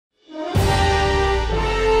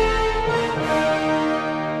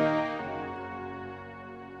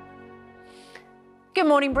Good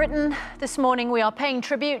morning, Britain. This morning we are paying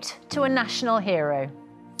tribute to a national hero.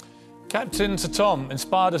 Captain Sir Tom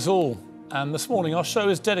inspired us all, and this morning our show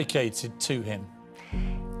is dedicated to him.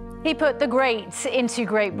 He put the great into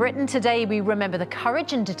Great Britain. Today we remember the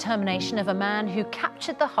courage and determination of a man who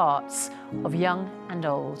captured the hearts of young and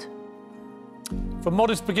old. From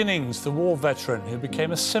modest beginnings, the war veteran who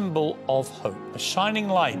became a symbol of hope, a shining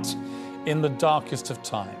light in the darkest of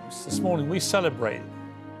times. This morning we celebrate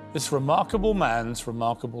this remarkable man's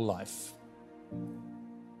remarkable life.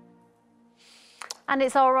 And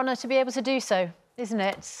it's our honour to be able to do so, isn't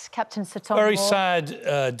it, Captain Sir Tom? Very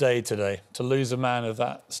sad day today to lose a man of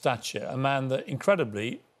that stature, a man that,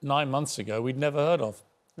 incredibly, 9 months ago we'd never heard of.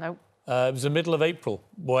 No. It was the middle of April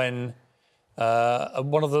when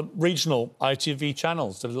one of the regional ITV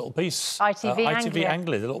channels did a little piece. ITV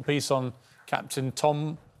Anglia, a little piece on Captain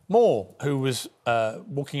Tom Moore, who was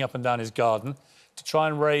walking up and down his garden to try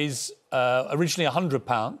and raise originally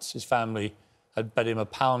 £100. His family had bet him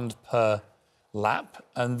 £1 per lap,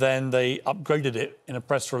 and then they upgraded it in a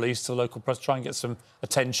press release to the local press, try and get some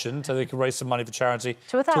attention so they could raise some money for charity.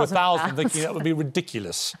 To £1,000, thinking that would be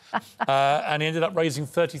ridiculous. And he ended up raising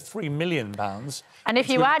 £33 million. And if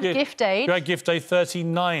you add gift aid... If you add gift aid,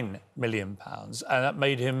 £39 million. And that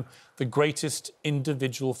made him the greatest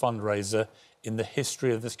individual fundraiser in the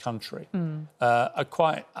history of this country. A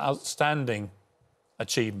quite outstanding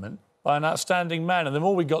achievement by an outstanding man. And the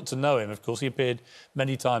more we got to know him, of course, he appeared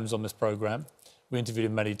many times on this programme. We interviewed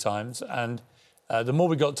him many times. And the more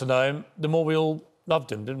we got to know him, the more we all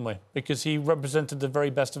loved him, didn't we? Because he represented the very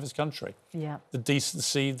best of his country. Yeah. The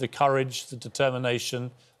decency, the courage, the determination,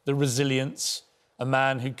 the resilience. A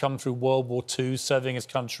man who'd come through World War II, serving his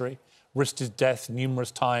country, risked his death numerous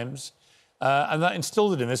times. And that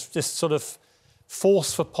instilled in him this sort of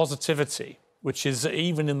force for positivity, which is,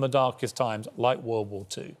 even in the darkest times, like World War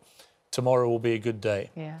II, tomorrow will be a good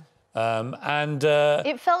day. Yeah.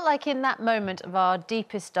 It felt like in that moment of our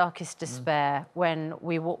deepest, darkest despair, when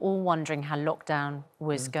we were all wondering how lockdown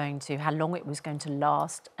was how long it was going to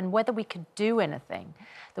last, and whether we could do anything,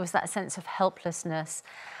 there was that sense of helplessness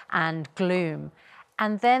and gloom.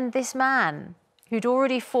 And then this man, who'd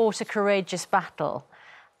already fought a courageous battle,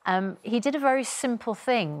 he did a very simple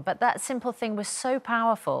thing, but that simple thing was so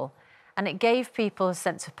powerful, and it gave people a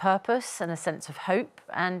sense of purpose and a sense of hope,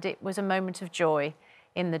 and it was a moment of joy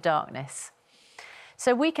in the darkness.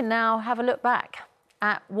 So we can now have a look back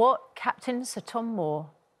at what Captain Sir Tom Moore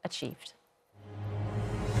achieved.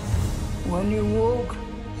 When you walk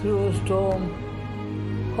through a storm,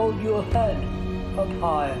 hold your head up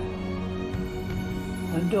high,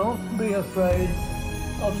 and don't be afraid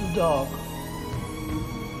of the dark.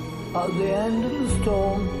 At the end of the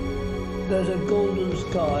storm, there's a golden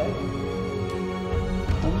sky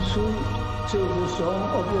and sweet silver song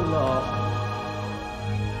of the lark.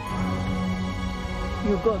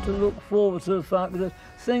 You've got to look forward to the fact that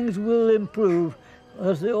things will improve,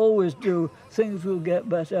 as they always do. Things will get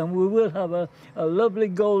better, and we will have a lovely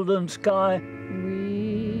golden sky. We'll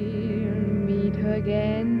meet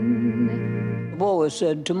again. I've always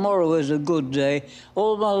said tomorrow is a good day.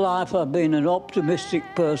 All my life I've been an optimistic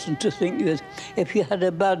person, to think that if you had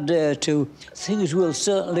a bad day or two, things will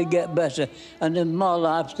certainly get better. And in my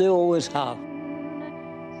life, they always have.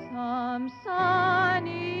 Some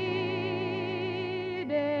sunny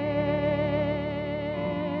day.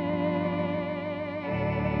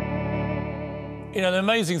 You know, the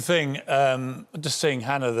amazing thing, just seeing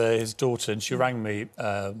Hannah there, his daughter, and she rang me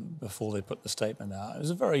before they put the statement out. It was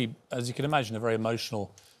a very, as you can imagine, a very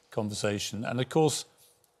emotional conversation. And, of course,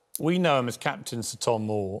 we know him as Captain Sir Tom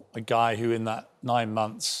Moore, a guy who in that 9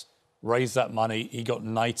 months raised that money. He got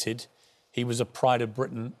knighted. He was a Pride of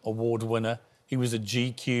Britain award winner. He was a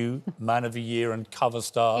GQ Man of the Year and cover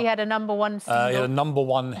star. He had a #1 single. He had a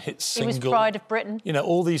 #1 hit single. He was Pride of Britain. You know,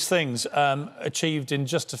 all these things achieved in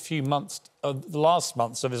just a few months, the last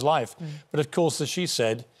months of his life. But, of course, as she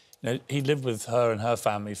said, you know, he lived with her and her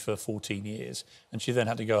family for 14 years, and she then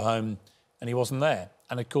had to go home, and he wasn't there.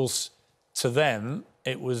 And, of course, to them,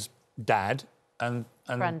 it was Dad and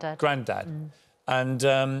Granddad.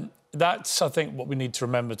 And that's, I think, what we need to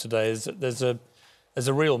remember today, is that there's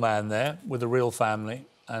a real man there with a real family,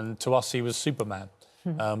 and to us he was Superman.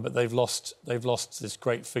 But they've lost this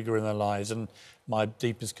great figure in their lives, and my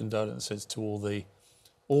deepest condolences to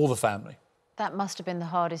all the family. That must have been the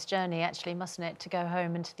hardest journey, actually, mustn't it, to go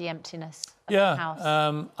home into the emptiness of the house?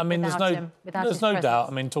 I mean, there's no doubt.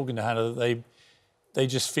 I mean, talking to Hannah, they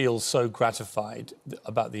just feel so gratified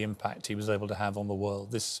about the impact he was able to have on the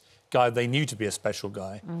world. This guy they knew to be a special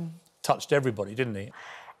guy touched everybody, didn't he?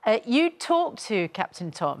 You talked to Captain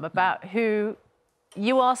Tom about who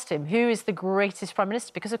you asked him who is the greatest Prime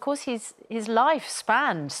Minister, because, of course, his life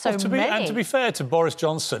spanned so many. And to be fair to Boris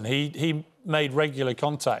Johnson, he made regular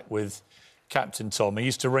contact with Captain Tom. He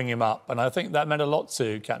used to ring him up, and I think that meant a lot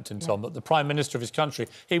to Captain Tom. But the Prime Minister of his country,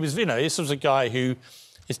 he was, you know, this was a guy who,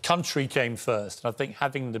 his country came first. And I think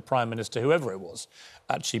having the Prime Minister, whoever it was,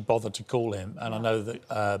 actually bothered to call him. And I know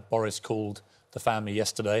that Boris called the family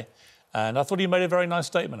yesterday. And I thought he made a very nice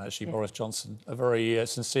statement, actually, Boris Johnson, a very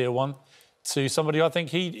sincere one to somebody. I think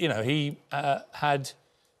he had the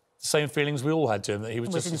same feelings we all had to him, that he was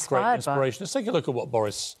just this great inspiration. Let's take a look at what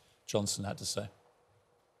Boris Johnson had to say.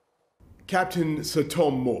 Captain Sir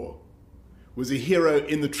Tom Moore was a hero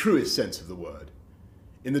in the truest sense of the word.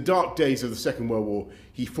 In the dark days of the Second World War,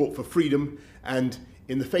 he fought for freedom, and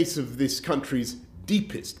in the face of this country's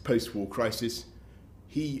deepest post-war crisis,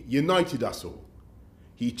 he united us all.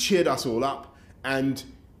 He cheered us all up, and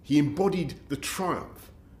he embodied the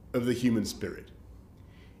triumph of the human spirit.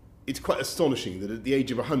 It's quite astonishing that at the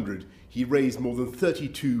age of 100, he raised more than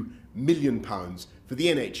 £32 million for the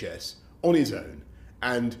NHS on his own,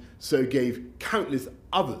 and so gave countless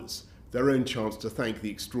others their own chance to thank the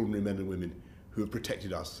extraordinary men and women who have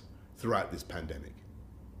protected us throughout this pandemic.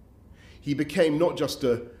 He became not just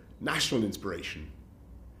a national inspiration,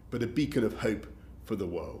 but a beacon of hope for the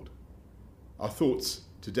world. Our thoughts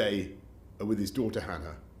today are with his daughter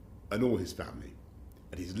Hannah and all his family,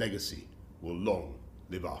 and his legacy will long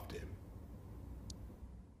live after him.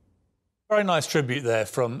 Very nice tribute there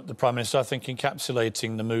from the Prime Minister, I think,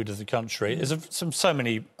 encapsulating the mood of the country. There's so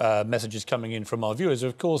many messages coming in from our viewers who,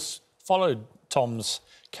 of course, followed Tom's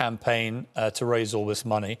campaign to raise all this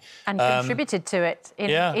money. And contributed to it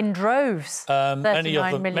in droves.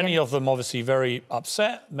 Many of them obviously very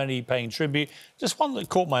upset, many paying tribute. Just one that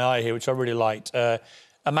caught my eye here, which I really liked.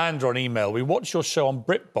 Amanda on email, we watch your show on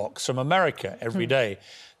BritBox from America every day.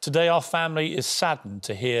 Today, our family is saddened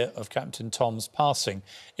to hear of Captain Tom's passing.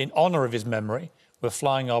 In honour of his memory, we're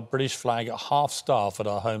flying our British flag at half-staff at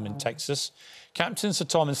our home in Texas. Captain Sir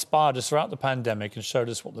Tom inspired us throughout the pandemic and showed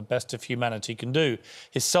us what the best of humanity can do.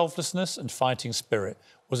 His selflessness and fighting spirit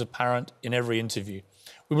was apparent in every interview.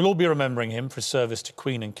 We will all be remembering him for his service to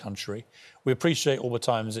Queen and country. We appreciate all the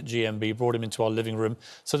times that GMB brought him into our living room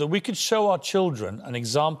so that we could show our children an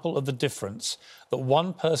example of the difference that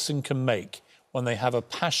one person can make when they have a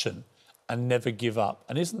passion and never give up.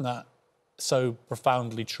 And isn't that so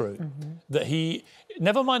profoundly true? That he,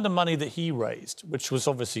 never mind the money that he raised, which was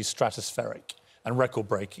obviously stratospheric and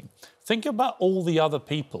record-breaking. Think about all the other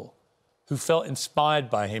people who felt inspired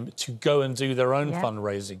by him to go and do their own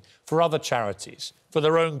fundraising for other charities, for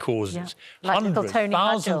their own causes. Like hundreds,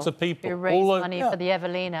 thousands of people. Who raised money for the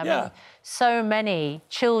Evelina. I mean, so many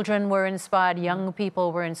children were inspired, young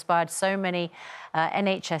people were inspired, so many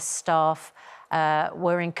NHS staff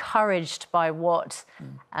were encouraged by what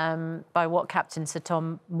Captain Sir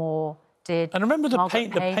Tom Moore did. And remember the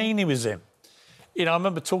pain he was in. You know, I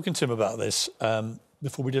remember talking to him about this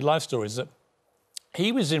before we did Life Stories, that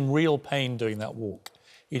he was in real pain doing that walk.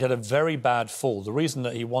 He'd had a very bad fall. The reason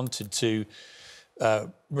that he wanted to,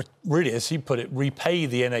 really, as he put it, repay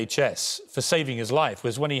the NHS for saving his life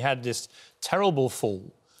was when he had this terrible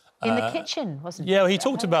fall. In the kitchen, wasn't it? Yeah, he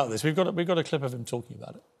talked about this. We've got a clip of him talking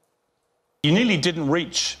about it. You nearly didn't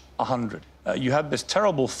reach 100. You had this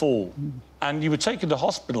terrible fall, and you were taken to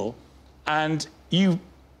hospital, and you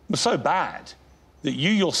were so bad that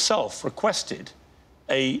you yourself requested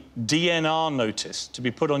a DNR notice to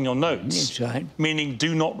be put on your notes. That's right. Meaning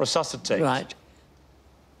do not resuscitate. Right.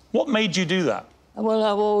 What made you do that? Well,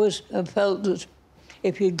 I've always felt that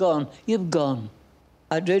if you're gone, you've gone.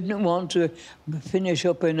 I didn't want to finish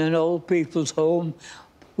up in an old people's home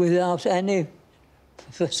without any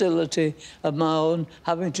facility of my own,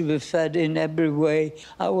 having to be fed in every way.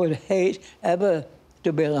 I would hate ever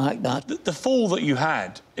to be like that. The fall that you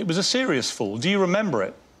had, it was a serious fall. Do you remember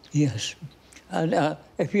it? Yes. And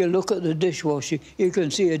if you look at the dishwasher, you can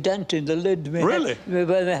see a dent in the lid. Really?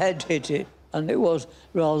 Where the head hit it. And it was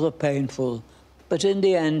rather painful. But in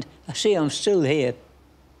the end, I see I'm still here.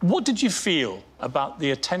 What did you feel about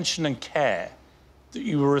the attention and care that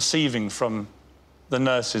you were receiving from the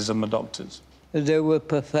nurses and the doctors? They were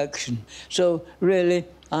perfection. So, really,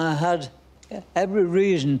 I had every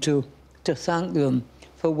reason to thank them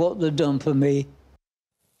for what they'd done for me.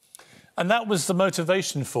 And that was the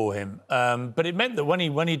motivation for him. But it meant that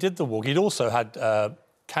when he did the walk, he'd also had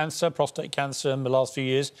cancer, prostate cancer in the last few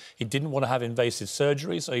years. He didn't want to have invasive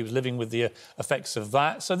surgery, so he was living with the effects of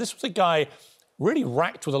that. So this was a guy really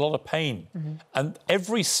racked with a lot of pain. And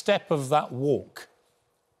every step of that walk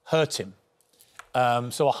hurt him.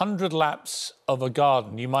 So 100 laps of a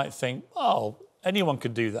garden, you might think, oh, anyone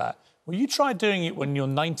could do that. Well, you try doing it when you're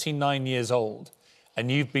 99 years old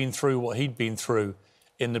and you've been through what he'd been through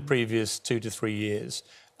in the previous 2 to 3 years.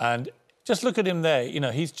 And just look at him there. You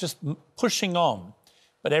know, he's just pushing on.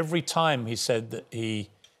 But every time he said that he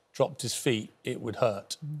dropped his feet, it would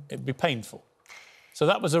hurt. It'd be painful. So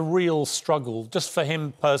that was a real struggle just for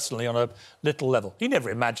him personally on a little level. He never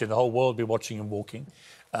imagined the whole world would be watching him walking.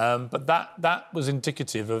 But that was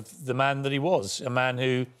indicative of the man that he was, a man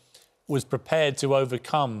who was prepared to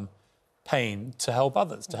overcome pain to help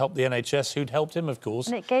others, to help the NHS, who'd helped him, of course,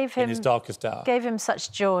 and it gave him, in his darkest hour. It gave him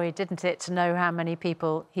such joy, didn't it, to know how many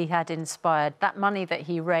people he had inspired. That money that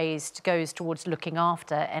he raised goes towards looking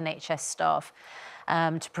after NHS staff,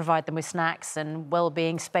 to provide them with snacks and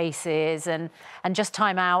well-being spaces and just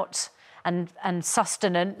time out and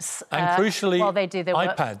sustenance. And crucially, while they do their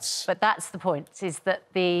work. iPads. But that's the point, is that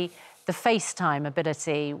the FaceTime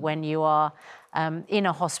ability when you are in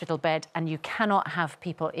a hospital bed and you cannot have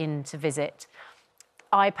people in to visit.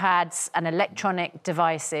 iPads and electronic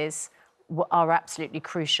devices are absolutely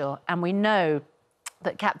crucial. And we know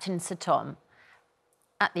that Captain Sir Tom,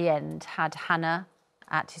 at the end, had Hannah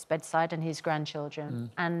at his bedside and his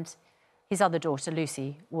grandchildren. And his other daughter,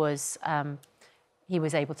 Lucy, he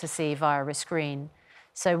was able to see via a screen.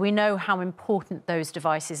 So we know how important those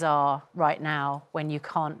devices are right now when you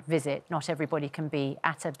can't visit. Not everybody can be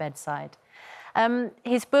at a bedside.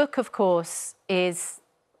 His book, of course, is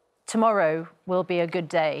Tomorrow Will Be a Good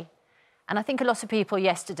Day. And I think a lot of people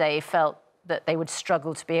yesterday felt that they would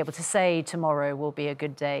struggle to be able to say tomorrow will be a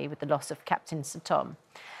good day with the loss of Captain Sir Tom.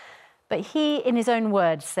 But he, in his own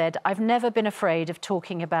words, said, "I've never been afraid of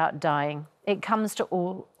talking about dying. It comes to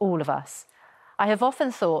all of us. I have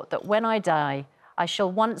often thought that when I die, I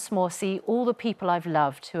shall once more see all the people I've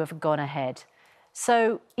loved who have gone ahead.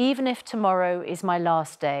 So even if tomorrow is my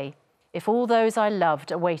last day, if all those I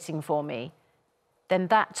loved are waiting for me, then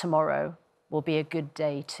that tomorrow will be a good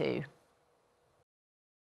day too."